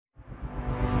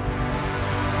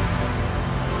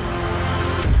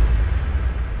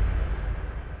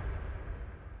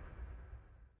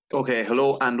Okay,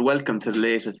 hello and welcome to the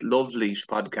latest Love Leash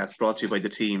podcast brought to you by the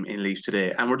team in Leash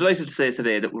today. And we're delighted to say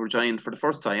today that we're joined for the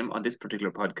first time on this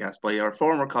particular podcast by our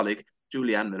former colleague,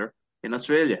 Julie Miller, in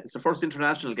Australia. It's the first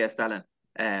international guest, Alan,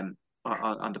 on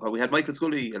the pod. We had Michael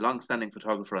Scully, a long-standing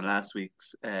photographer, on last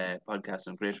week's podcast,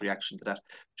 and great reaction to that.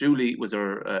 Julie was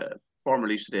our former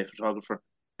Leash Today photographer.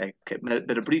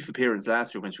 Made a brief appearance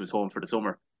last year when she was home for the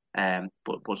summer,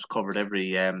 but covered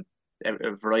every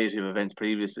variety of events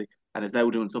previously, and is now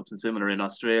doing something similar in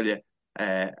Australia.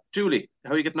 Julie,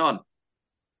 how are you getting on?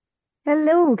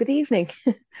 Hello, good evening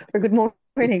or good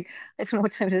morning. I don't know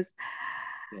what time it is.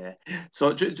 Yeah.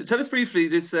 So tell us briefly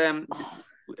this.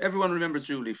 Everyone remembers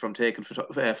Julie from taking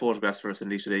photographs for us in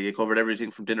Leash today. You covered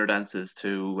everything from dinner dances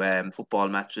to football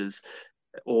matches,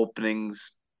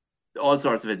 openings, all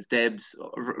sorts of events, Debs,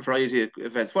 a variety of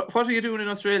events. What are you doing in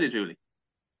Australia, Julie?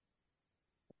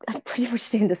 I'm pretty much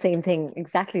doing the same thing,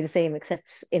 exactly the same,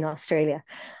 except in Australia.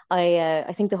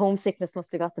 I think the homesickness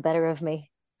must have got the better of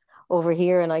me over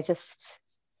here, and I just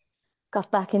got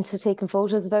back into taking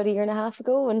photos about a year and a half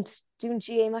ago and doing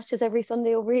GA matches every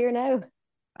Sunday over here now.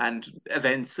 And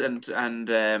events and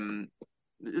the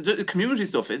community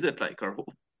stuff, is it like or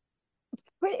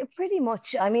Pretty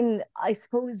much. I mean, I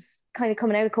suppose kind of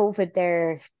coming out of COVID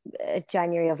there,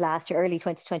 January of last year, early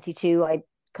 2022, I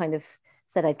kind of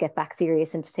said I'd get back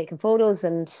serious into taking photos,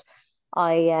 and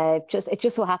I just it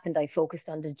just so happened I focused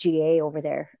on the GA over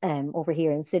there, over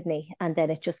here in Sydney, and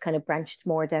then it just kind of branched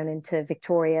more down into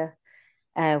Victoria,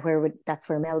 that's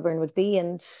where Melbourne would be,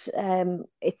 and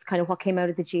it's kind of what came out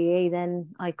of the GA. Then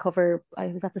I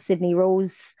was at the Sydney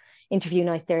Rose interview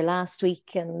night there last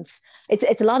week, and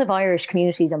it's a lot of Irish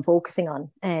communities I'm focusing on,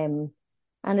 and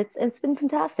it's been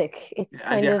fantastic. It's and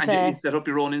kind yeah, of and you set up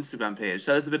your own Instagram page.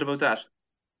 Tell us a bit about that.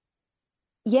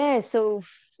 yeah. So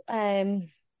I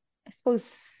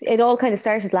suppose it all kind of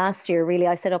started last year. Really,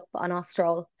 I set up on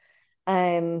Austral.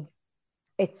 Um,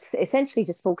 it's essentially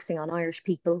just focusing on Irish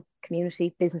people,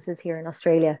 community, businesses here in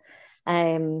Australia.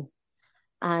 Um,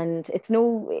 and it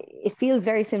feels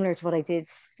very similar to what I did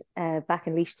back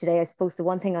in Laois today. I suppose the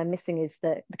one thing I'm missing is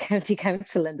the county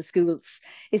council and the schools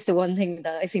is the one thing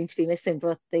that I seem to be missing.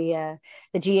 But the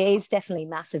GA is definitely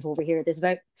massive over here. There's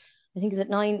about, I think, is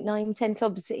it nine, 10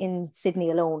 clubs in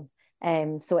Sydney alone.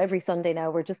 So every Sunday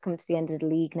now we're just coming to the end of the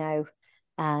league now,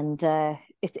 and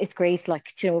it's great. Like,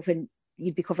 when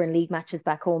you'd be covering league matches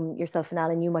back home, yourself and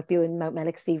Alan, you might be in Mount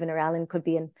Mellick, Stephen, or Alan could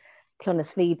be in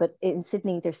Clonaslee, but in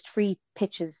Sydney there's three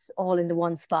pitches all in the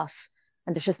one spot,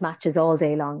 and there's just matches all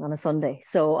day long on a Sunday.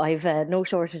 So I've no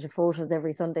shortage of photos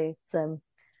every Sunday.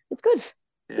 It's good.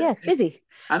 Yeah, Yeah, it's busy.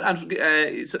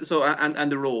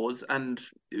 and the rose, and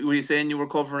were you saying you were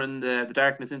covering the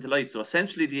darkness into light? So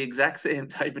essentially the exact same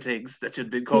type of things that you'd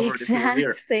been The covering if you were exact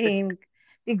here. same,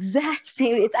 the exact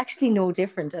same. It's actually no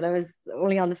different. And I was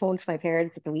only on the phone to my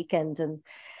parents at the weekend, and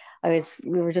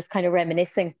we were just kind of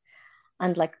reminiscing.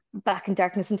 And like back in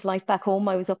Darkness into Light back home,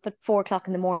 I was up at 4 o'clock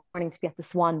in the morning to be at the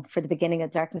Swan for the beginning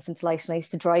of Darkness into Light. And I used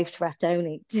to drive to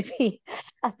Rathdowney to be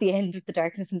at the end of the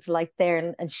Darkness into Light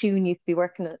there. And Shun used to be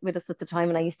working with us at the time.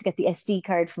 And I used to get the SD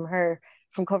card from her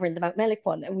from covering the Mount Mellick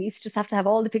one. And we used to just have to have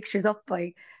all the pictures up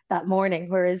by that morning.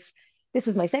 Whereas this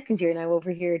is my second year now over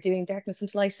here doing Darkness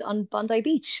into Light on Bondi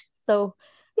Beach. So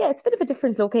yeah, it's a bit of a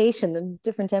different location and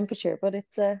different temperature, but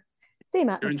it's same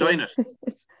You're enjoying atmosphere.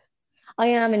 it. I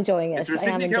am enjoying Is there it.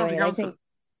 a I am Sydney County enjoying it. I Council? think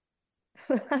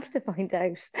we'll have to find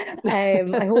out. I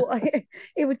hope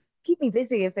it would keep me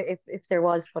busy if there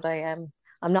was, but I'm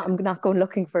not going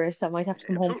looking for it. I might have to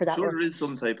come I'm home sure, for that sure there work. is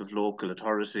some type of local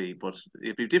authority, but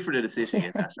it'd be different in a city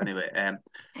in that anyway.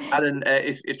 Alan,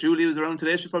 if Julie was around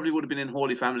today, she probably would have been in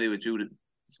Holy Family with Julie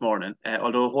this morning.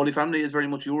 Although Holy Family is very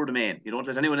much your domain. You don't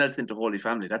let anyone else into Holy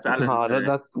Family. That's Oh, Alan's.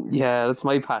 that's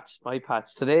my patch. My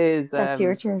patch. Today is That's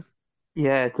your choice.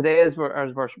 yeah, today as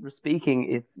we're speaking,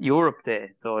 it's Europe Day,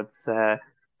 so it's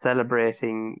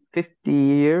celebrating 50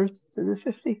 years. Is it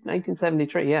 50?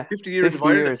 1973, yeah. 50 years of 50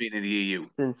 Ireland years being in the EU.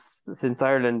 since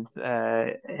Ireland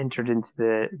entered into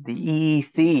the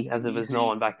EEC, as it was EEC.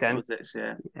 known back That then, was it,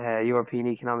 yeah. European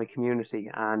Economic Community,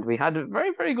 and we had a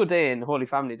very, very good day in the Holy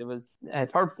Family. There was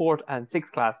third, fourth, and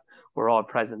sixth class were all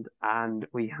present, and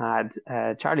we had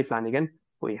Charlie Flanagan,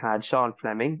 we had Sean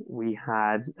Fleming, we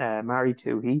had Mary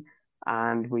Toohey,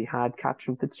 and we had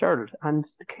Catherine Fitzgerald, and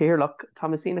Look,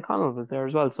 Thomasina Connell was there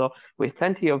as well. So we had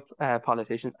plenty of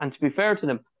politicians, and to be fair to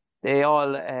them, they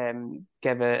all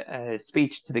gave a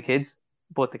speech to the kids,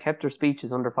 but they kept their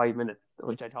speeches under 5 minutes,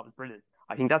 which I thought was brilliant.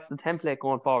 I think that's the template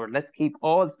going forward. Let's keep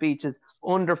all speeches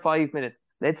under 5 minutes.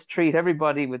 let's treat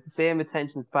everybody with the same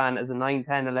attention span as a 9,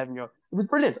 10, 11-year-old. It was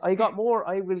brilliant. I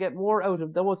will get more out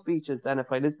of those speeches than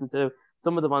if I listen to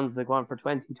some of the ones that go on for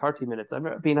 20, 30 minutes. I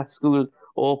remember being at school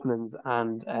openings,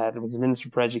 and there was a Minister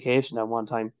for Education at one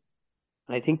time,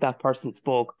 and I think that person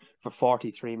spoke for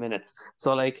 43 minutes.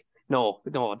 So like, no,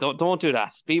 don't do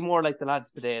that. Be more like the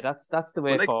lads today. That's the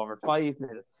way forward. 5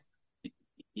 minutes.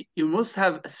 You must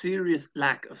have a serious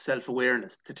lack of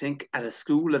self-awareness to think at a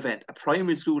school event, a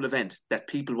primary school event, that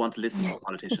people want to listen to a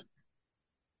politician.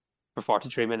 For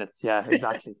 43 minutes, yeah,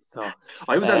 exactly. So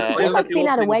I was at the being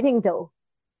at a opening wedding though.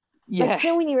 yeah. Like,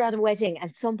 when you're at a wedding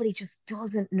and somebody just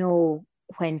doesn't know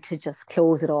when to just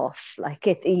close it off. Like,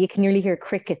 you can nearly hear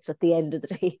crickets at the end of the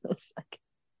table. Like,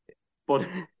 but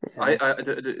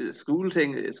the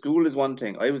school is one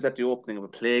thing. I was at the opening of a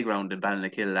playground in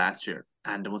Ballinkill last year,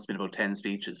 and there must have been about 10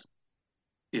 speeches,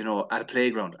 at a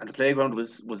playground. And the playground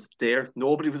was there.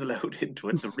 Nobody was allowed into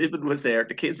it. The ribbon was there.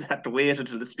 The kids had to wait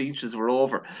until the speeches were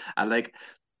over. And like,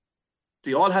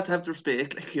 they all had to have their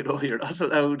speak. Like, you're not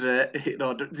allowed,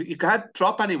 you can't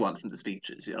drop anyone from the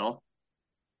speeches,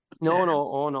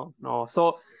 No.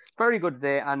 So very good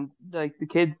day, and like the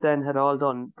kids then had all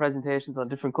done presentations on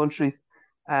different countries,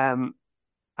 and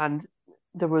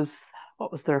there was,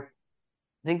 what was there?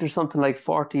 I think there's something like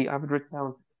 40. I have it written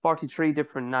down. 43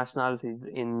 different nationalities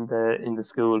in the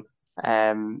school,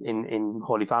 in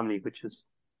Holy Family, which is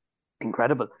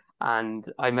incredible. And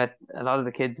I met a lot of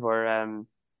the kids were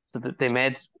so that they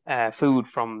made food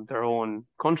from their own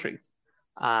countries,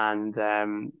 and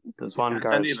there's one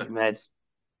girl she made.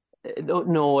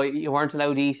 No, you weren't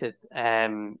allowed to eat it.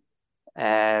 That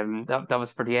was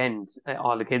for the end.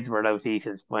 All the kids were allowed to eat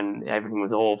it when everything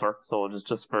was over, so it was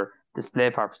just for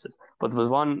display purposes. But there was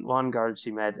one girl,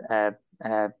 she made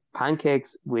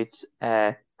pancakes with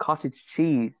cottage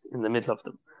cheese in the middle of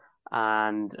them,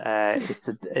 and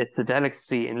it's a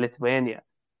delicacy in Lithuania,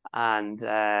 and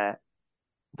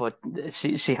but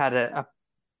she had a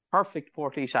perfect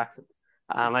Portuguese accent.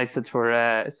 And I said to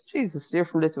her, Jesus, you're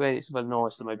from Lithuania. She said, well, no,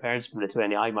 my parents are from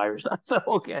Lithuania. I'm Irish. That's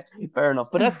okay, fair enough.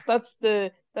 But that's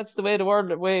the way the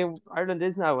way Ireland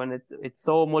is now, and it's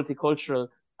so multicultural.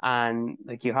 And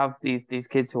like, you have these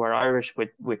kids who are Irish with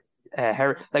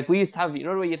like, we used to have, the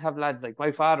way you'd have lads like,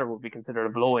 my father would be considered a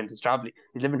blow-in to Stradley.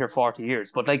 He's living here 40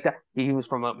 years, but like that, he was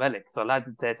from Mount Mellick. So lads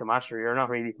would say to him, Asher, you're not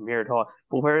really from here at all.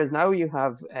 But whereas now you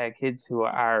have kids who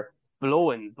are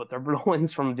blow-ins, but they're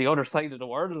blow-ins from the other side of the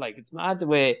world. Like, it's mad the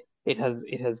way it has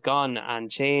gone and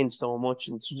changed so much.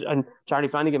 And Charlie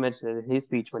Flanagan mentioned it in his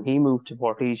speech when he moved to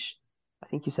Portage. I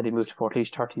think he said he moved to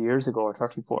Portage 30 years ago, or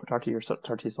 35 years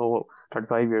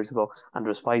ago, and there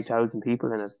was 5,000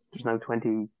 people in it. There's now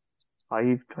 26,000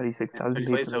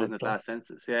 people. 25,000 at last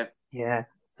census, yeah. Yeah.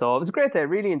 So it was a great day,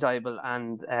 really enjoyable,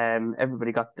 and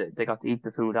everybody got to eat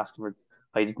the food afterwards.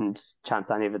 I didn't chance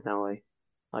any of it now.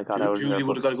 I got out. Julie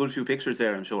would have got a good few pictures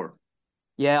there, I'm sure.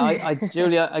 Yeah,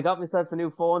 Julia, I got myself a new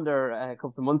phone there a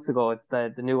couple of months ago. It's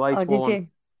the new iPhone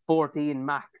 14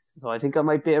 Max. So I think I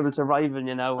might be able to rival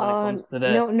you now when it comes to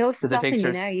the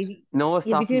pictures.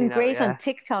 You'll be doing great on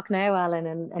TikTok now, Alan,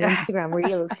 and Instagram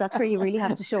Reels. That's where you really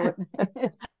have to show it.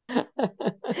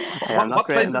 What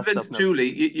type of events,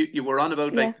 Julie? You were on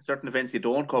about like certain events you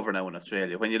don't cover now in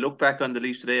Australia. When you look back on the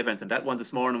Laois Today events, and that one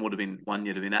this morning would have been one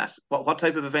you'd have been at. What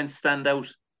type of events stand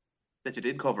out that you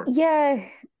did cover? Yeah,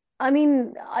 I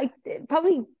mean,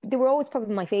 they were always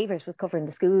probably my favourite was covering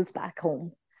the schools back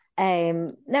home.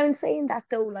 Now in saying that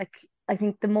though, like, I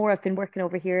think the more I've been working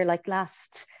over here, like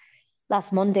last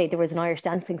Monday there was an Irish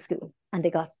dancing school, and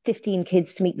they got 15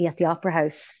 kids to meet me at the Opera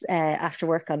House after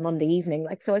work on Monday evening.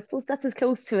 Like, so I suppose that's as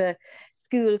close to a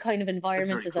school kind of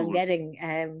environment as I'm getting.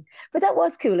 But that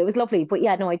was cool. It was lovely. But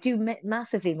yeah, no, I do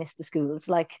massively miss the schools.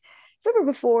 Like,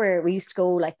 remember before we used to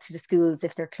go like to the schools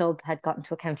if their club had gotten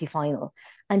to a county final,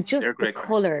 and just the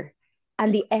colour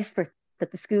and the effort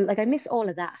that the school, like, I miss all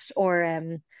of that. Or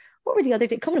what were the other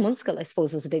days? Coming to Munskill, I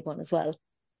suppose, was a big one as well.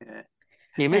 Yeah.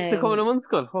 You missed the Coming to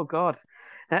Munskill. Oh God.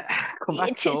 Come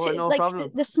back, so no like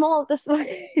problem. The small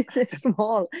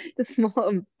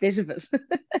bit of it.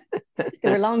 They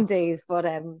were long days, but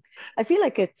I feel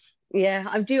like I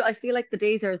feel like the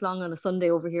days are as long on a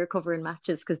Sunday over here covering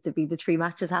matches, because to be the 3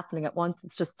 matches happening at once,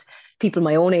 it's just people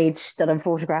my own age that I'm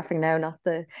photographing now, not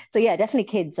the. So yeah, definitely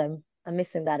kids. I'm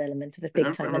missing that element of it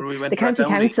big time. Remember we went the county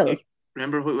council.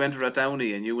 Remember we went to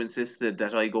Rathdowney and you insisted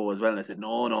that I go as well, and I said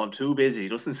no, I'm too busy. It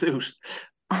doesn't suit.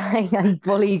 I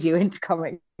bullied you into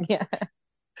coming. Yeah.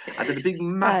 And then the big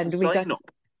massive sign up.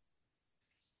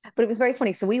 But it was very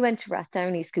funny. So we went to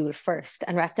Rathdowney School first,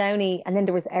 and Rathdowney, and then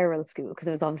there was Errol School, because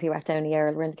it was obviously Rathdowney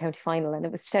Errol were in the county final, and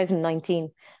it was 2019.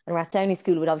 And Rathdowney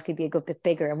School would obviously be a good bit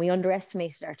bigger, and we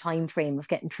underestimated our time frame of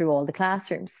getting through all the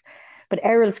classrooms. But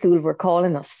Errol School were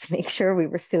calling us to make sure we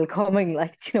were still coming,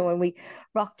 like, when we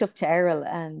rocked up to Errol.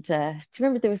 And do you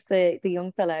remember there was the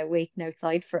young fella waiting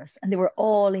outside for us, and they were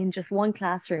all in just one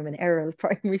classroom in Errol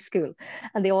Primary School,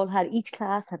 and they all had, each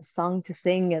class had a song to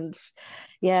sing. And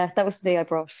yeah, that was the day I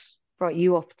brought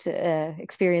you up to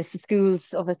experience the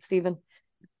schools of it, Stephen.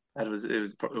 And it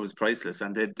was priceless,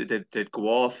 and they'd go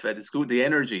off at the school. The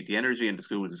energy in the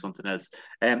schools is something else.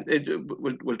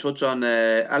 We'll touch on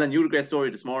Alan. You had a great story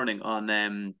this morning on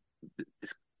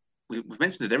this, we've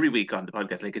mentioned it every week on the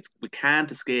podcast. Like, we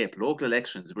can't escape local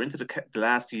elections. We're into the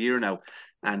last year now,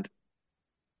 and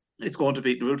it's going to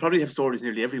be. We'll probably have stories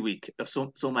nearly every week of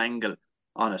some angle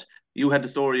on it. You had the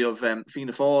story of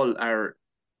Fianna Fáil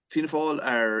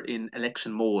are in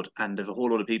election mode, and there's a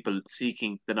whole lot of people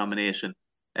seeking the nomination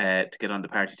to get on the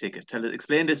party ticket.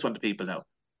 Explain this one to people now.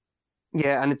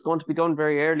 Yeah, and it's going to be done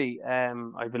very early.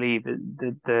 I believe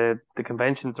the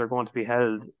conventions are going to be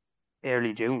held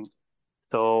early June,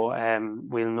 so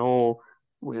we'll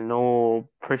know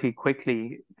pretty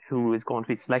quickly who is going to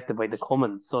be selected by the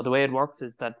Commons. So the way it works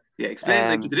is that explain,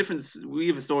 like, there's a difference. We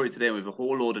have a story today, and we have a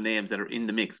whole load of names that are in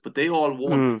the mix, but they all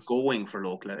won't be going for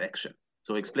local election.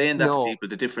 So explain that to people,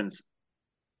 the difference.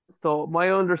 So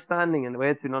my understanding and the way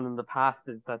it's been done in the past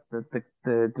is that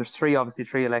there's three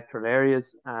electoral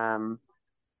areas.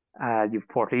 You've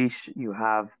Portlaoise, you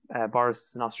have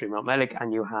Borris and Austria Mount Mellick,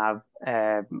 and you have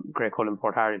Great Cullen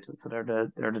Port Harrington. So they're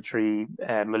the three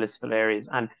municipal areas,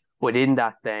 and within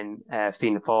that, then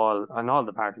Fianna Fáil and all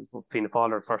the parties, but Fianna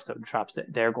Fáil are first out of the traps.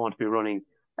 They're going to be running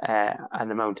an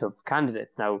amount of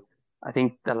candidates. Now, I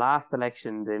think the last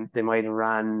election they might have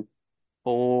ran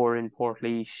 4 in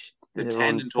Portlaoise. The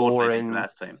 10 in total, I think, the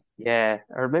last time. Yeah,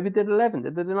 or maybe did 11.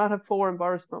 Did they not have 4 in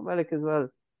Borris Mount Mellick as well?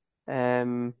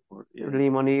 Liam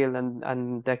O'Neill and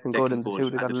Declan Good, and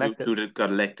the two that got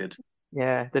elected.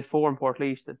 Yeah, did 4 in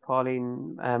Portlaoise, did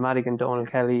Pauline Madigan,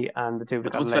 Donald Kelly, and the two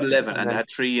that got elected. 11, and they had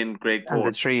 3 in Great Port. And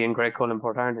the 3 in Great Cullen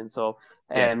Port Harrington. So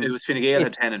it was Fine Gael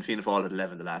had 10 and Fianna Fáil had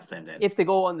 11 the last time. Then, if they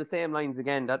go on the same lines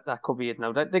again, that could be it.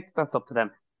 Now that's up to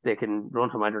them. They can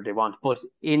run however they want. But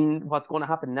in what's going to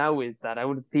happen now is that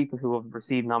out of the people who have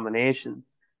received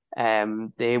nominations,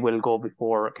 they will go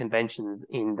before conventions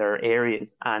in their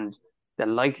areas, and the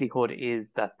likelihood is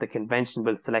that the convention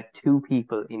will select 2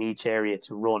 people in each area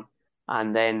to run,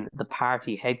 and then the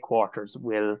party headquarters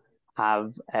will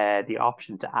have the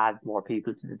option to add more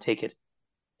people to the ticket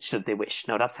should they wish.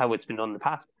 Now, that's how it's been done in the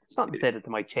past. It's not to say that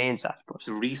they might change that, but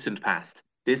the recent past.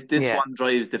 This one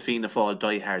drives the Fianna Fáil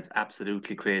diehards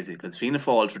absolutely crazy, because Fianna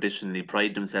Fáil traditionally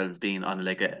pride themselves being on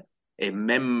like a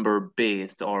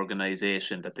member-based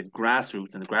organisation, that the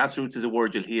grassroots, and the grassroots is a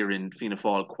word you'll hear in Fianna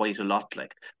Fáil quite a lot,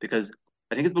 like, because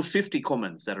I think it's about 50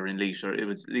 Cummins that are in Laois. It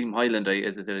was Liam Hyland,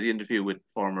 as I said, the interview with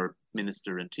former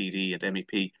minister and TD and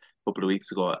MEP a couple of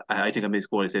weeks ago. I think I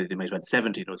misquoted, I said they might have had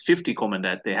 70. It was 50 Cummins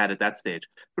that they had at that stage.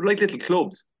 But like little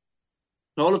clubs.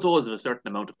 And all of those have a certain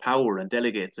amount of power and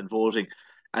delegates and voting.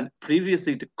 And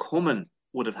previously, the Cummins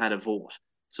would have had a vote.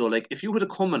 So, like, if you had a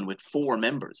Cummins with 4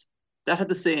 members, that had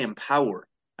the same power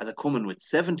as a Cummins with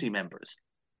 70 members.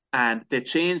 And they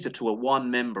changed it to a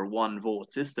 1-member,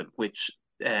 1-vote system, which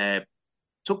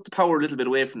took the power a little bit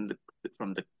away from the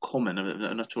Cummins.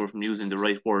 I'm not sure if I'm using the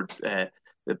right word,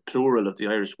 the plural of the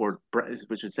Irish word,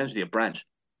 which is essentially a branch.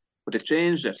 But they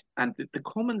changed it. And the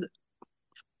Cummins,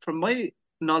 from my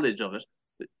knowledge of it,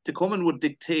 the Cummins would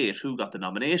dictate who got the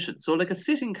nomination. So, like, a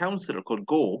sitting councillor could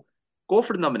go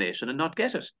for the nomination and not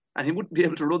get it, and he wouldn't be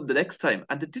able to run the next time.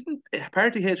 And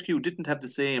Party HQ didn't have the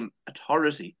same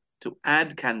authority to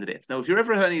add candidates. Now, if you're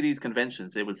ever at any of these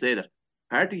conventions, they will say that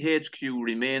Party HQ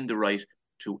remained the right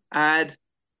to add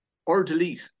or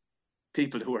delete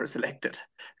people who are selected.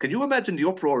 Can you imagine the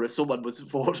uproar if someone was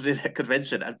voted in a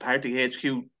convention and Party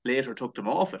HQ later took them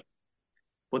off it?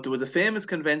 But there was a famous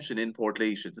convention in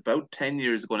Portlaoise. It's about 10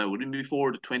 years ago now, it would be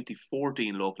before the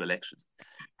 2014 local elections.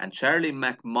 And Charlie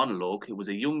McMonalogue, who was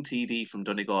a young TD from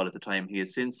Donegal at the time, he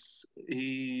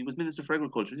was Minister for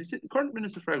Agriculture. Is he the current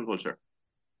Minister for Agriculture?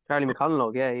 Charlie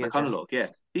McConalogue, yeah. McConalogue, yeah.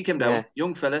 He came down,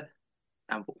 young fella.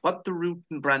 And what the root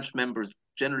and branch members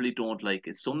generally don't like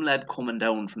is some lad coming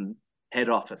down from head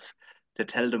office to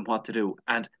tell them what to do.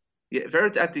 And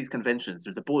at these conventions,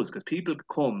 there's a buzz, because people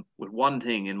come with one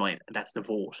thing in mind, and that's the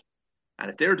vote. And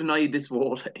if they're denied this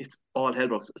vote, it's all hell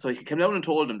breaks. So he came down and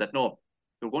told them that no,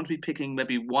 they were going to be picking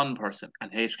maybe one person,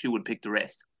 and HQ would pick the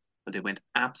rest. But they went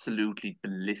absolutely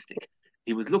ballistic.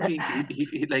 he was lucky.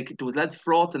 He like there was lads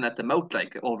frothing at the mouth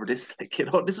like over this.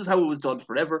 Like this was how it was done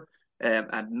forever.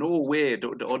 And no way. The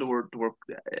other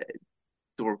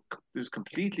it was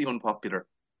completely unpopular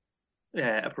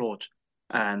approach.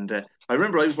 And I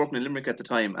remember I was working in Limerick at the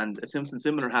time, and something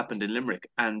similar happened in Limerick,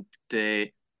 and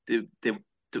they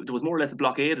there was more or less a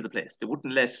blockade of the place. They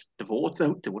wouldn't let the votes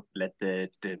out. They wouldn't let the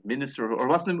minister, or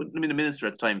wasn't I mean the minister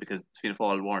at the time, because Fianna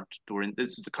Fáil weren't. They were in,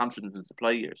 this was the confidence and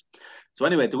supply years. So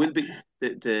anyway, there will be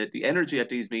the energy at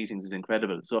these meetings is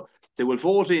incredible. So they will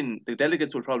vote in. The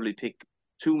delegates will probably pick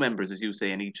two members, as you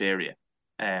say, in each area.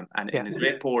 And in the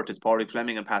Great Port, it's Pádraig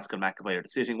Fleming and Pascal McAvoy are the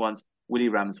sitting ones. Willie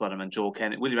Ramsbottom and Joe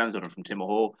Kennedy. Willie Ramsbottom from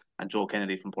Timoho and Joe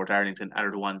Kennedy from Port Arlington are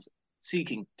the ones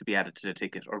seeking to be added to the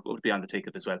ticket, or would be on the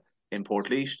ticket as well. In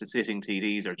Portlaoise, the sitting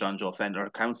TDs are John Joe Fenley, or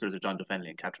councillors are John Joe Fenley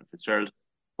and Catherine Fitzgerald.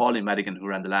 Pauline Madigan, who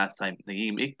ran the last time,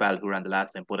 Naeem Iqbal, who ran the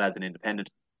last time, but as an independent,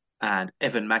 and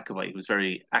Evan McAvoy, who's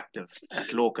very active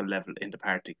at local level in the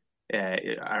party,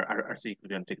 are seeking to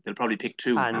be on the ticket. They'll probably pick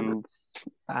two.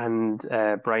 And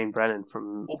Brian Brennan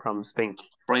from Spink.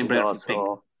 Brian Brennan from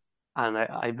Spink. And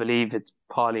I believe it's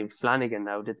Pauline Flanagan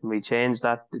now. Didn't we change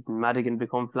that? Didn't Madigan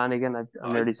become Flanagan?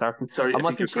 I'm nearly certain. Sorry, and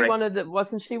wasn't she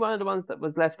one of the ones that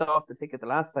was left off the ticket the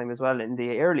last time as well in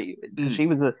the early? Because she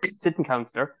was a sitting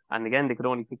councillor, and again they could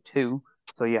only pick two.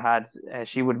 So you had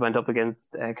she would have went up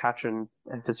against Catherine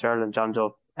Fitzgerald and John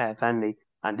Joe Fenley,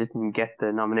 and didn't get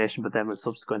the nomination, but then was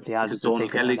subsequently added. Because Donal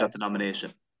Kelly got the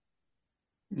nomination.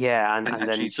 Yeah, and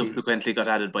then she subsequently got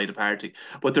added by the party.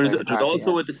 But there's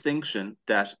also a distinction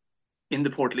that in the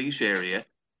Portlaoise area,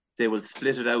 they will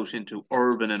split it out into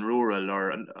urban and rural,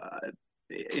 or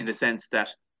in the sense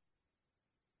that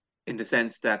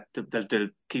they'll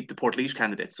keep the Portlaoise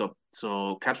candidates.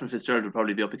 So Catherine Fitzgerald will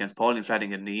probably be up against Pauline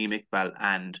Flanagan, Naeem Iqbal,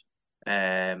 and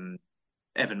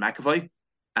Evan McAvoy,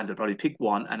 and they'll probably pick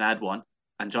one and add one.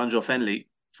 And John Joe Fenley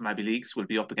from Abbey Leaks will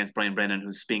be up against Brian Brennan,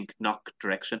 who's Spink Knock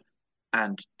direction.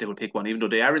 And they will pick one, even though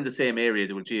they are in the same area,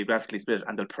 they will geographically split,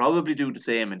 and they'll probably do the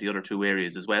same in the other two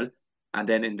areas as well. And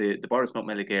then in the Boris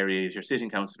Mountmellick area is your sitting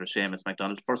councillor Seamus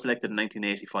MacDonald, first elected in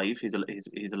 1985.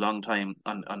 He's a long time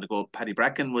on the go. Paddy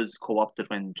Bracken was co-opted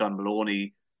when John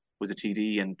Maloney was a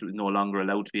TD and no longer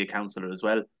allowed to be a councillor as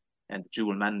well. And the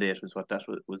dual mandate was what that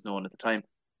was known at the time.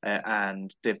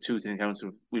 And they have two sitting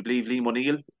councillors. We believe Liam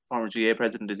O'Neill, former GA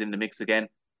president, is in the mix again.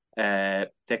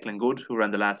 Declan Good, who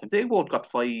ran the last time, they both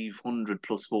got 500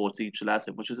 plus votes each the last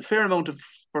time, which was a fair amount of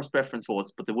first preference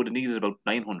votes, but they would have needed about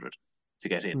 900 to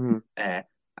get in.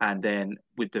 And then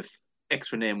with the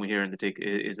extra name we hear in the tick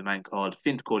is a man called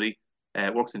Fint Cuddy,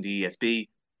 works in the ESB,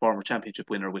 former championship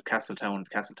winner with Castletown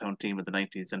team of the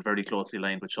 90s, and very closely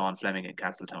aligned with Sean Fleming in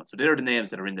Castletown. So they're the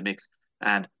names that are in the mix.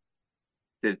 And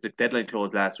the deadline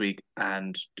closed last week,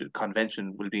 and the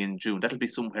convention will be in June. That'll be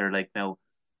somewhere like now.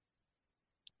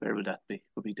 Where would that be?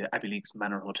 Would be the Abbey Leaks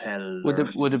Manor Hotel?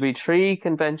 Would it be 3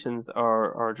 conventions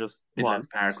or just Midlands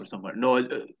Park or somewhere? No,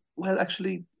 well,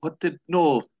 actually, But it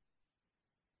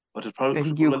probably. I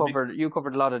think you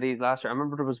covered a lot of these last year. I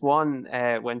remember there was one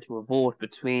went to a vote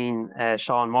between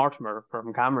Sean Mortimer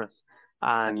from Cameras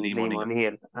and Liam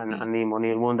O'Neill, and Liam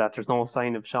O'Neill won that. There's no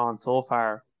sign of Sean so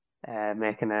far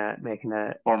making a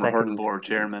former hurling board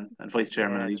chairman and vice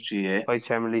chairman of Laois GA. Vice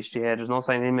chairman of Laois GA. There's no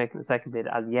sign of him making a second bid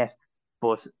as yet.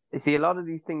 But you see, a lot of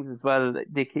these things as well,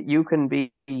 you can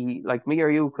be like me, or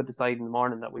you could decide in the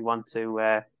morning that we want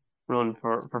to run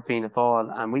for Fianna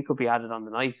Fáil, and we could be added on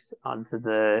the night onto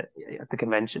the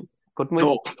convention, couldn't we?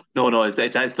 No,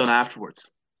 it's done afterwards.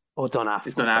 Oh, done afterwards.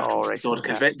 It's done afterwards. Right. So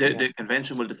the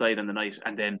convention will decide on the night,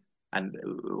 and it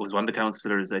was one of the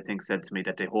councillors, I think, said to me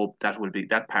that they hope that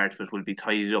part of it will be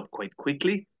tidied up quite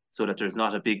quickly, so that there's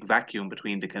not a big vacuum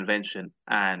between the convention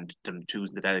and them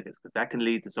choosing the delegates, because that can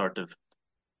lead to sort of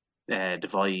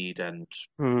divide and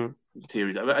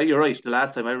theories. You're right. The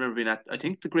last time I remember being at, I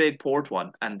think the Greg Port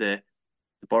one and the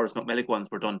Boris Mountmellick ones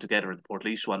were done together. The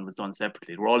Portlaoise one was done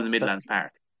separately. We're all in the Midlands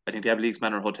Park. I think the Abbey Leaks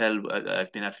Manor Hotel.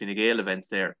 I've been at Fine Gael events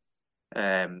there.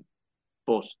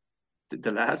 But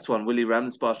the last one, Willie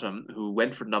Ramsbottom, who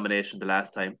went for the nomination the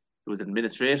last time, there was an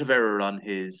administrative error on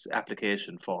his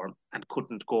application form and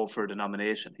couldn't go for the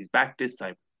nomination. He's back this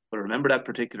time. But remember that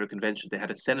particular convention, they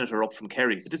had a senator up from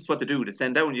Kerry. So this is what they do. They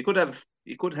send down, you could have,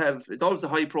 it's always a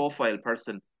high profile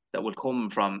person that will come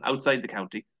from outside the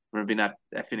county. We've been at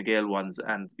Fine Gael ones,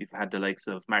 and we've had the likes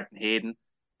of Martin Hayden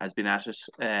has been at it.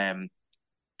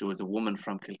 There was a woman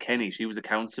from Kilkenny. She was a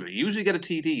councillor. You usually get a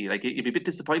TD. Like, you'd be a bit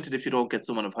disappointed if you don't get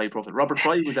someone of high profile. Robert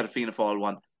Fry was at a Fianna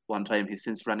Fáil one time. He's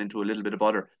since ran into a little bit of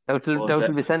bother.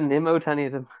 Don't be sending him out, any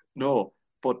of them. No.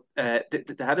 But they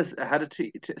had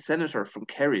a senator from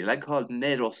Kerry, like called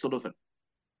Ned O'Sullivan,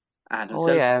 and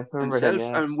Oh yeah, I remember him.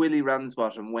 himself Yeah. and Willie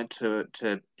Ramsbottom went to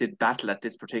did battle at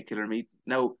this particular meet.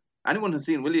 Now, anyone who's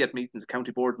seen Willie at meetings,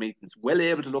 county board meetings, well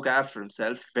able to look after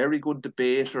himself, very good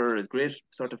debater, has great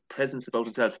sort of presence about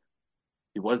himself.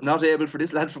 He was not able for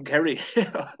this lad from Kerry.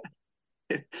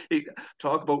 He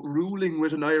talk about ruling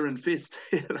with an iron fist.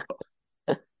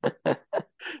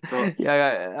 So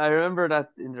Yeah, I remember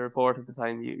that in the report at the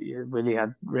time, you really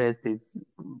had raised these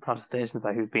protestations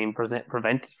that he was being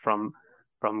prevented from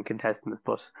contesting it.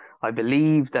 But I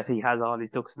believe that he has all his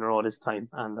ducks in a row this time,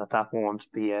 and that won't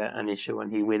be an issue,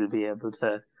 and he will be able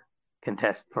to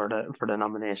contest for the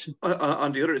nomination.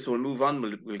 on the other, so we'll move on.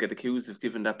 We'll get accused of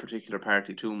giving that particular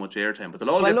party too much airtime, but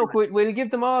they'll all Well, get look, we'll give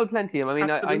them all plenty. I mean,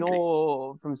 I absolutely.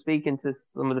 know from speaking to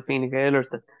some of the Fine Gaelers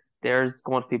that theirs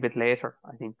going to be a bit later.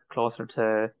 I think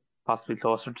possibly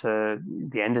closer to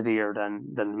the end of the year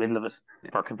than the middle of it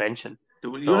for convention.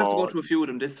 So you'll have to go So to a few of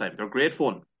them this time. They're great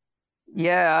fun.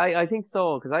 yeah, I think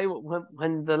so because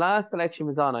when the last election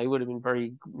was on, I would have been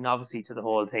very novicey to the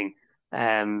whole thing.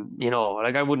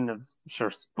 Like I wouldn't have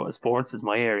sports is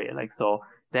my area, like so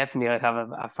definitely I'd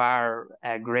have a far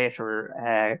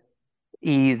greater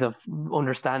ease of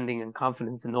understanding and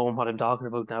confidence in knowing what I'm talking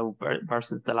about now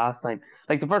versus the last time.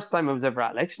 Like the first time I was ever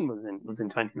at election was in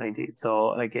 2019. So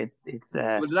like it's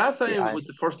Well, the last time yeah. was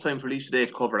the first time for Laois today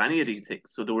to cover any of these things.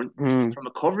 So they were, Mm. from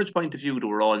a coverage point of view, they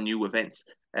were all new events.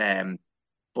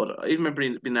 But I remember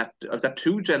I was at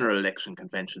two general election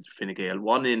conventions for Fine Gael,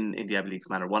 one in the Abbey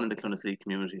Manor, one in the Clonaslee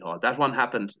Community Hall. That one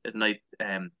happened at night.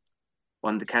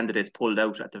 One of the candidates pulled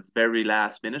out at the very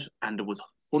last minute, and there was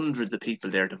hundreds of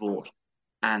people there to vote.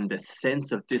 And the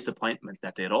sense of disappointment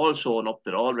that they'd all shown up,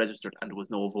 they'd all registered, and there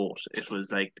was no vote. It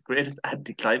was like the greatest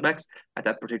anticlimax at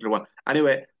that particular one.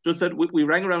 Anyway, just said we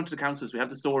rang around to the councils. We have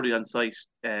the story on site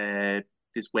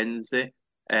this Wednesday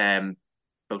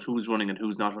about who's running and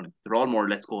who's not running. They're all more or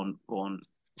less going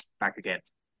back again.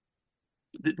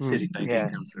 The city 19 Yeah.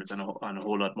 councillors and a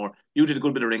whole lot more. You did a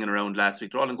good bit of ringing around last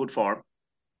week. They're all in good form.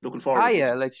 Looking forward to it.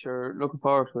 Yeah, like sure, looking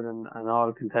forward to it and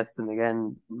all contesting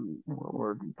again.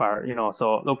 We're far,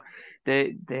 So look,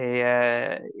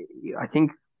 I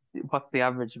think what's the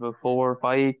average about 4 or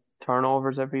 5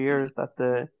 turnovers every year? Is that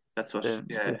That's what,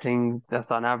 the thing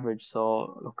that's on average?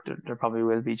 So look, there probably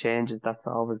will be changes. That's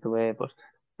always the way. But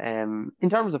in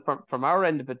terms of from our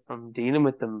end of it, from dealing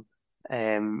with them,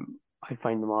 I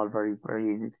find them all very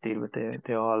very easy to deal with.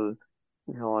 They all.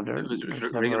 It was There's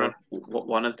ringing never. around.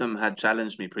 One of them had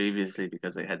challenged me previously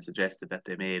because I had suggested that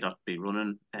they may not be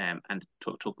running, and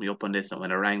took me up on this. And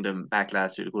when I rang them back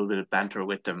last week, a little bit of banter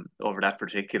with them over that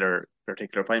particular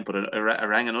point. But I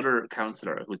rang another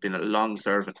councillor who's been a long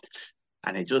servant,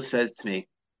 and he just says to me,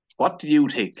 "What do you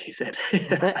think?" He said.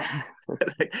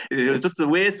 It was just a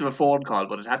waste of a phone call,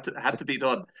 but it had to be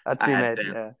done. Had to be And made,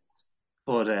 yeah.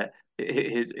 But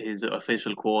his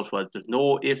official quote was, "There's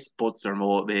no ifs, buts, or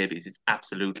more maybes. It's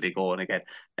absolutely going again."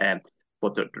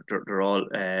 But they're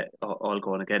all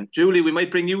going again. Julie, we might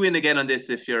bring you in again on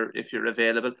this if you're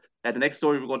available. The next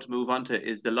story we're going to move on to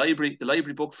is the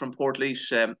library book from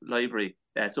Portlaoise Library.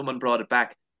 Someone brought it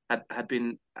back. Had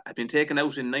been taken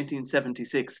out in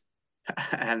 1976,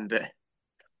 and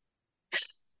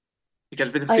you got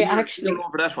a bit of fear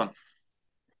over that one.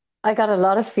 I got a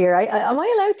lot of fear. Am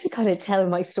I allowed to kind of tell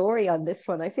my story on this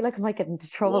one? I feel like I might get into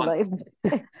trouble, guys.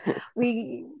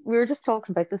 We were just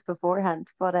talking about this beforehand,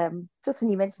 but just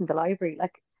when you mentioned the library,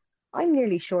 like I'm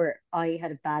nearly sure I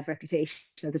had a bad reputation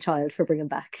as a child for bringing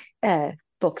back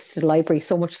books to the library,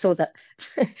 so much so that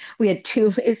we had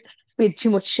too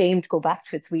much shame to go back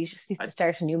to it. So we just used to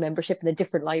start a new membership in a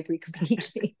different library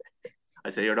completely. I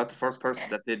say you're not the first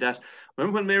person that did that.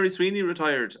 Remember when Mary Sweeney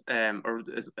retired, or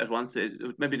at one stage,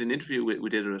 maybe in an interview we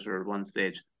did it at her at one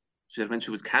stage. She said when she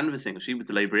was canvassing, she was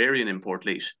the librarian in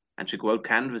Portlaoise, and she'd go out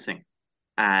canvassing,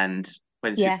 and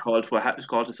when she called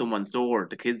to someone's door,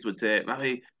 the kids would say,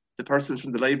 "Mommy, the person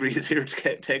from the library is here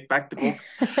to take back the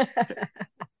books."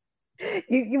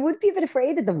 You would be a bit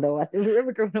afraid of them though. I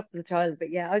remember growing up as a child, but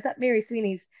yeah, I was at Mary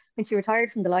Sweeney's when she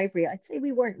retired from the library. I'd say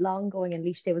we weren't long going in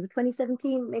Laois Day. Was it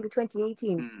 2017, maybe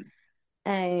 2018?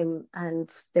 And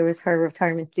there was her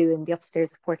retirement due in the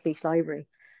upstairs of Portlaoise Library,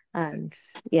 and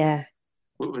yeah.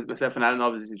 With myself and Alan,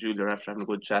 obviously, Julia, after having a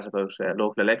good chat about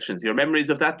local elections. Your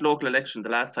memories of that local election the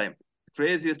last time?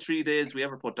 Craziest 3 days we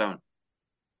ever put down.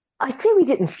 I'd say we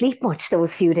didn't sleep much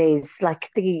those few days. Like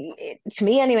to me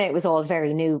anyway, it was all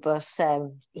very new. But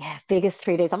yeah, biggest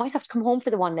 3 days. I might have to come home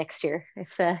for the one next year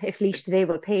if Laois Today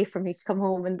will pay for me to come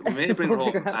home and we may bring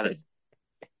home Alice.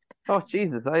 Oh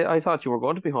Jesus! I thought you were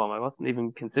going to be home. I wasn't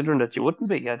even considering that you wouldn't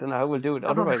be. I don't know how we'll do it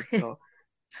otherwise. So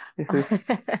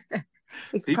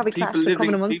It probably clashed with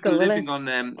coming a month's people ago, will it? living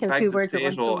on Kill two bags of birds with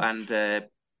one potato stone. and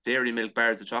dairy milk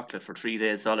bars of chocolate for 3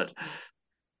 days solid.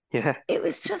 Yeah, It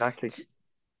was exactly. just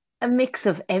a mix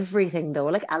of everything, though.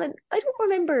 Like, Alan, I don't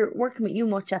remember working with you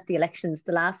much at the elections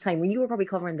the last time when you were probably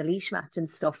covering the Laois match and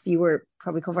stuff. You were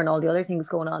probably covering all the other things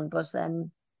going on, but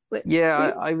Yeah,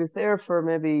 we, I was there for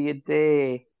maybe a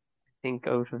day, I think,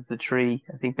 out of the three.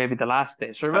 I think maybe the last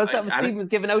day. Sure, most that was And Stephen was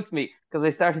giving out to me because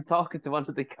I started talking to one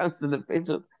of the council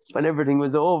officials when everything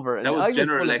was over, that and was I the was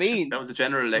general full of election. That was beans. the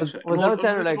general Was election. was No, that a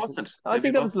general maybe it election? wasn't. I Maybe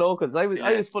think it that was wasn't. locals. I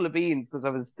Yeah. was full of beans because I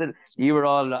was still. You were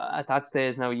all at that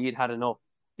stage now. You'd had enough.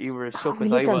 You were as shook we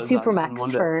as I lived on was on Supermax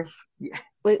Monday. for Yeah,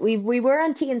 we were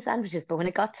on tea and sandwiches, but when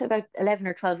it got to about 11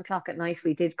 or 12 o'clock at night,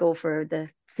 we did go for the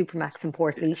Supermax in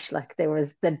Port Yeah. Like there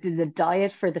was the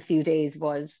diet for the few days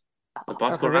was But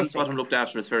Bosco Ramsbottom horrific. looked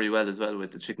after us very well as well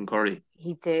with the chicken curry.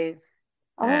 He did.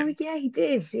 Oh Um, yeah, he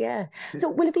did. Yeah. So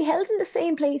will it be held in the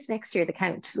same place next year, the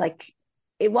count? Like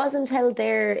it wasn't held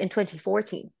there in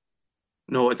 2014.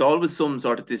 no, it's always some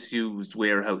sort of disused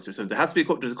warehouse or something. There has to be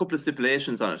there's a couple of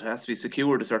stipulations on it. It has to be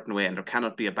secured a certain way, and there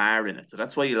cannot be a bar in it. So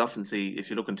that's why you'll often see, if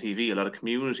you look on TV, a lot of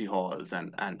community halls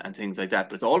and things like that.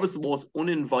 But it's always the most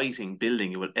uninviting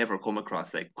building you will ever come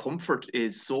across. Like Comfort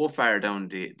is so far down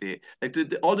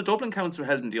all the Dublin counts were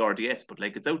held in the RDS, but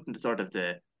like it's out in the sort of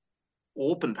the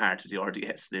open part of the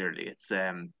RDS. Nearly, it's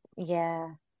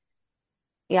Yeah.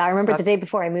 Yeah, I remember the that day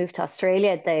before I moved to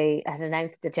Australia, they had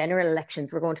announced the general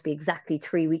elections were going to be exactly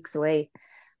 3 weeks away.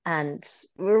 And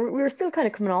we were still kind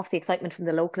of coming off the excitement from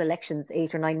the local elections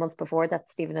 8 or 9 months before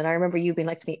that, Stephen. And I remember you being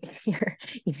like to me,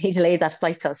 you may delay that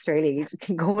flight to Australia. You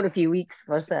can go in a few weeks.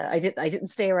 But I didn't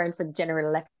stay around for the general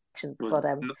elections. there was But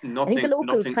I think the nothing,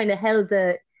 locals nothing. kind of held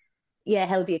the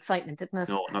excitement, didn't it?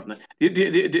 No, not.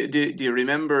 Do you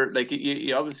remember? Like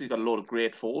you obviously got a lot of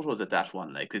great photos at that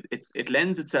one. Like it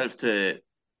lends itself to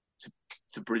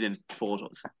to brilliant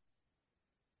photos.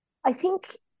 I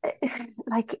think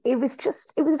like it was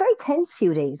a very tense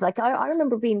few days. Like I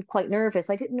remember being quite nervous.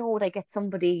 I didn't know would I get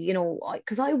somebody,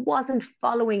 because I wasn't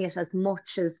following it as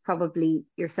much as probably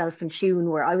yourself and Shun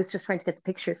were. I was just trying to get the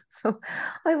pictures. So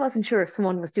I wasn't sure if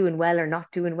someone was doing well or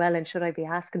not doing well and should I be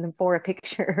asking them for a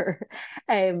picture.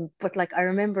 But like I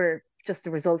remember just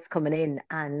the results coming in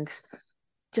and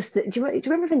do you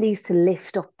remember when they used to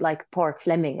lift up like Park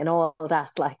Fleming and all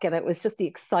that, like, and it was just the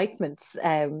excitement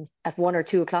at 1 or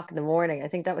 2 o'clock in the morning. I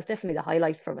think that was definitely the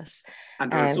highlight from it.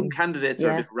 And there are some Um, candidates that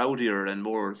are a yeah, bit rowdier and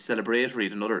more celebratory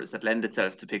than others that lend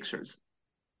itself to pictures.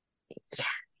 yeah,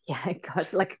 yeah.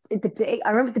 Gosh, like the day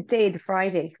I remember the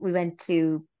Friday we went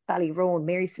to Ballyroan.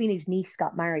 Mary Sweeney's niece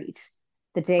got married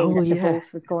the day oh that the yeah,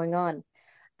 vote was going on.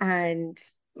 And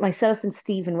myself and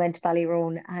Stephen went to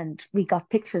Ballyroan and we got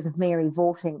pictures of Mary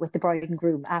voting with the bride and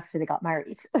groom after they got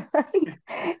married.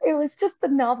 It was just the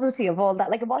novelty of all that.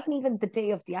 Like it wasn't even the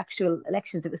day of the actual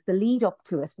elections, it was the lead up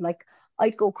to it. Like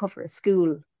I'd go cover a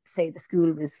school, say the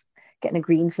school was getting a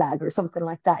green flag or something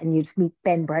like that, and you'd meet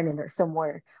Ben Brennan or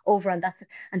somewhere over on that,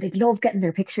 and they'd love getting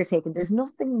their picture taken. There's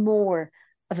nothing more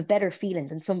of a better feeling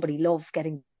than somebody love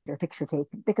getting their picture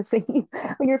taken because when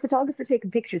you're a photographer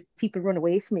taking pictures, people run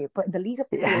away from you. But the lead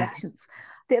up to the yeah. elections,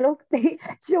 it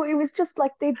was just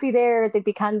like they'd be there, they'd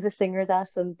be canvassing or that,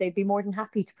 and they'd be more than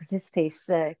happy to participate,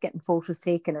 getting photos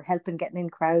taken or helping getting in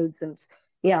crowds. And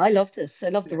yeah, I loved it. I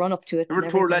loved the Yeah. run up to it Remember and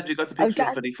the poor everything. lad you got the I was picture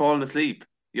of glad and he fallen asleep,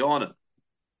 yawning.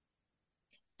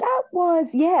 that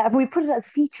was, yeah, we put it as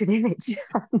featured image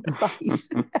on the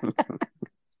site.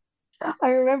 I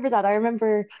remember that. I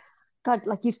remember God,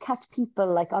 like you'd catch people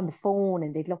like on the phone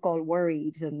and they'd look all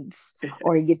worried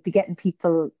or you'd be getting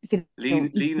people,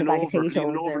 eating a bag of Leaning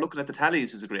potatoes over, or looking at the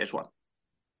tallies was a great one.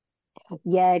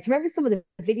 yeah. Do you remember some of the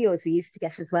videos we used to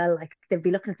get as well? Like they'd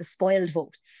be looking at the spoiled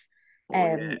votes. Oh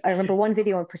yeah, I remember one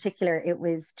video in particular, it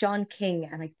was John King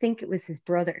and I think it was his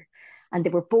brother, and they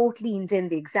were both leaned in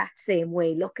the exact same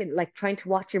way, looking like trying to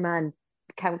watch your man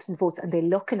counting votes and they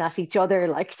looking at each other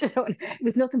like it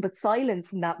was nothing but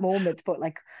silence in that moment. But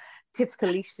like typical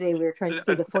Leash today, we were trying to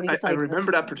see I, the funny I side of it.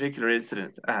 remember that particular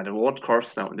incident, and I won't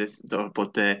curse now on this,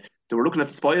 but they were looking at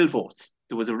the spoil votes.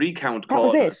 There was a recount That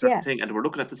was called on a it, certain yeah. thing, and they were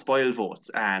looking at the spoil votes,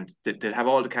 and they'd have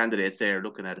all the candidates there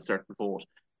looking at a certain vote.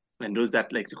 And does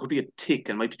that like there could be a tick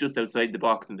and might be just outside the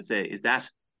box, and they say, is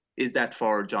that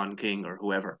for John King or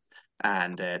whoever?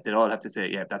 And they'd all have to say,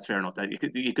 yeah, that's fair enough. That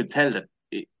you could tell that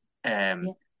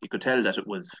Yeah. you could tell that it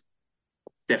was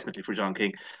definitely for John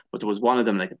King, but there was one of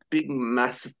them like a big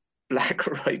massive black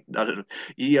writing on it.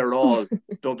 Ye are all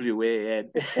WAN.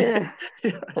 Yeah.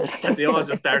 And they all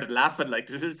just started laughing. Like,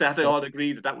 they all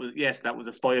agreed that that was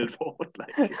a spoiled vote.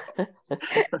 Like,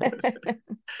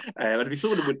 and it'd be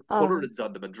some of them with Oh, colourings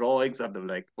on them and drawings on them.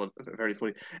 Like, but very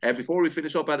funny. Before we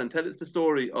finish up, Alan, tell us the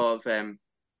story of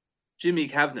Jimmy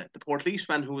Kavanagh, the Portlaoise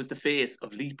man who was the face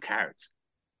of Leap Cards.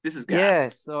 This is Yeah,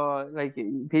 gas. so like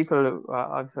people,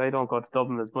 obviously I don't go to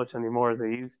Dublin as much anymore as I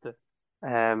used to.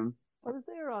 I was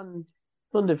there on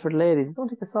Sunday for the ladies. I don't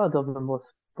think I saw a Dublin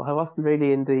bus, but I wasn't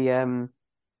really in the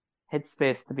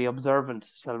headspace to be observant,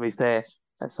 shall we say.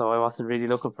 So I wasn't really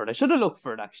looking for it. I should have looked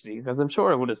for it actually, because I'm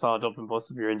sure I would have saw a Dublin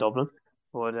bus if you're in Dublin.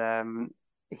 But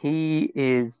he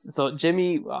is so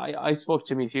Jimmy. I spoke to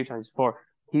Jimmy a few times before.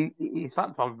 He's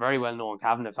from a very well known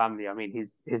Kavanagh family. I mean,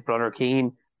 his brother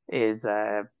Keane is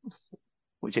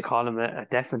would you call him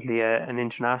definitely an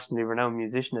internationally renowned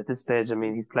musician at this stage? I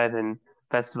mean, he's played in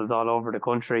festivals all over the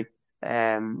country.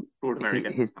 North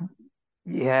America. His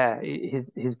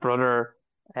brother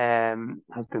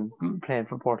has been playing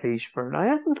for Portlaoise for I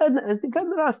hasn't played has been playing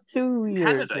the last 2 years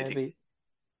Canada, I think. maybe.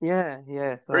 Yeah.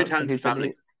 Very So talented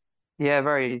family.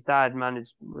 very. His dad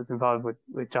was involved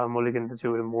with John Mulligan. The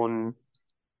two of them won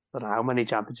I don't know how many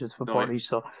championships for No, Portlaoise.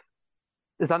 So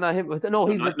is that not him? No, no,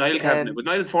 he's with Niall Kavanagh. But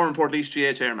Niall's former Portlaoise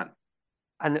GA chairman.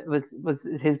 and it was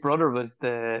his brother was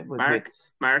Mark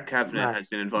with Mark Kavanagh Mark has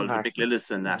been involved with Mark Mick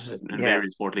Lillis and that in yeah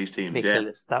various Portlaoise teams. Mick Yeah.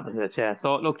 Lillis, that was it. Yeah.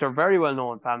 So look, they're a very well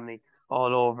known family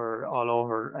all over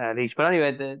Laois. But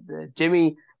anyway, the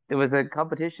Jimmy, there was a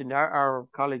competition. Our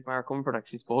colleague Mark Humford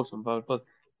actually spoke to him about, but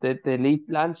the league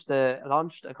launched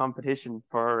a competition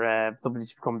for somebody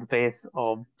to become the face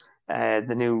of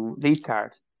the new lead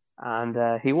card,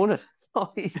 and he won it.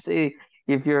 So you see,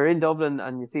 if you're in Dublin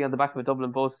and you see on the back of a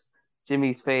Dublin bus,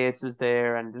 Jimmy's face is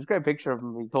there, and there's a great picture of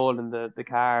him. He's holding the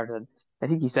card, and I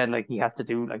think he said like he had to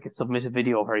do like a submit a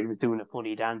video where he was doing a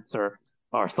funny dance or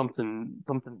something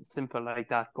simple like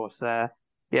that. But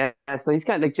yeah, so he's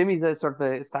kind of like Jimmy's a sort of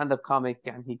a stand-up comic,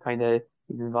 and he's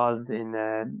involved in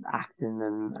acting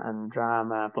and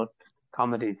drama, but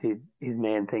comedy's his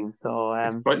main thing. So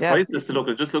It's yeah, priceless to look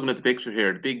at. Just looking at the picture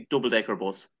here, the big double-decker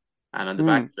bus, and on the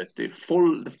back mm, of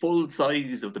it, the full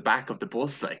size of the back of the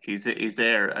bus, like he's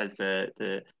there as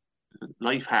the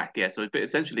life hack. Yeah, so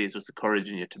essentially it's just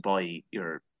encouraging you to buy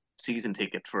your season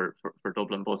ticket for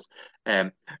Dublin Bus.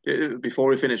 Before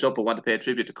we finish up, I want to pay a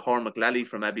tribute to Cormac Lally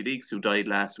from Abbey Leaks, who died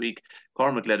last week.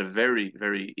 Cormac led a very,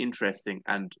 very interesting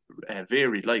and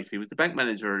varied life. He was the bank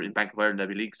manager in Bank of Ireland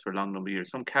Abbey Leaks for a long number of years,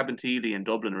 from Cabinteely in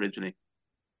Dublin originally.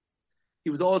 He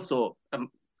was also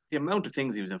the amount of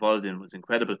things he was involved in was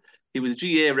incredible. He was a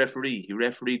GA referee. He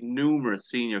refereed numerous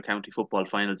senior county football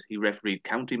finals. He refereed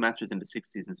county matches in the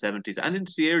 60s and 70s and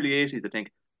into the early 80s, I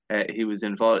think. He was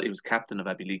involved. He was captain of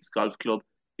Abbey Leaks Golf Club.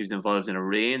 He was involved in a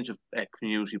range of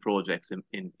community projects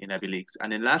in Abbey Leaks.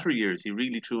 And in latter years, he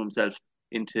really threw himself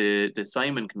into the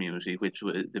Simon community, which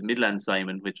was the Midland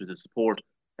Simon, which was a support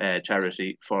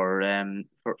charity for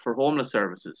homeless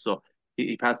services. So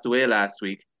he passed away last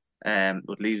week,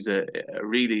 but leaves a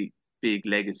really big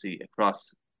legacy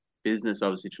across business,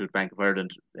 obviously through the Bank of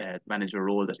Ireland manager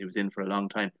role that he was in for a long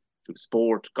time, through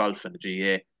sport, golf, and the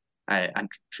GA, and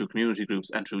through community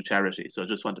groups and through charity. So I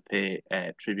just want to pay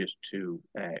tribute to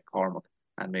Cormac,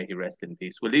 and may he rest in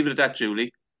peace. We'll leave it at that,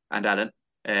 Julie and Alan.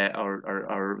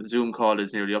 Our Zoom call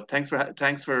is nearly up. Thanks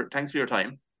for your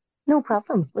time. no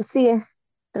problem. We'll see you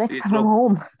the See next you, time I'm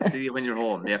home. see you when you're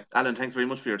home. Yeah, Alan, thanks very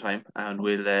much for your time, and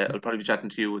I'll probably be chatting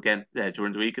to you again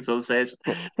during the week at some stage.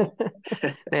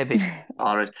 maybe.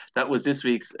 All right, that was this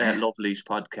week's Love Leash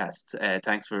podcast.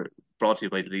 Thanks for brought to you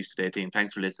by the Leash Today team.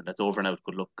 Thanks for listening. That's over now.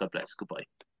 Good luck. God bless. Goodbye.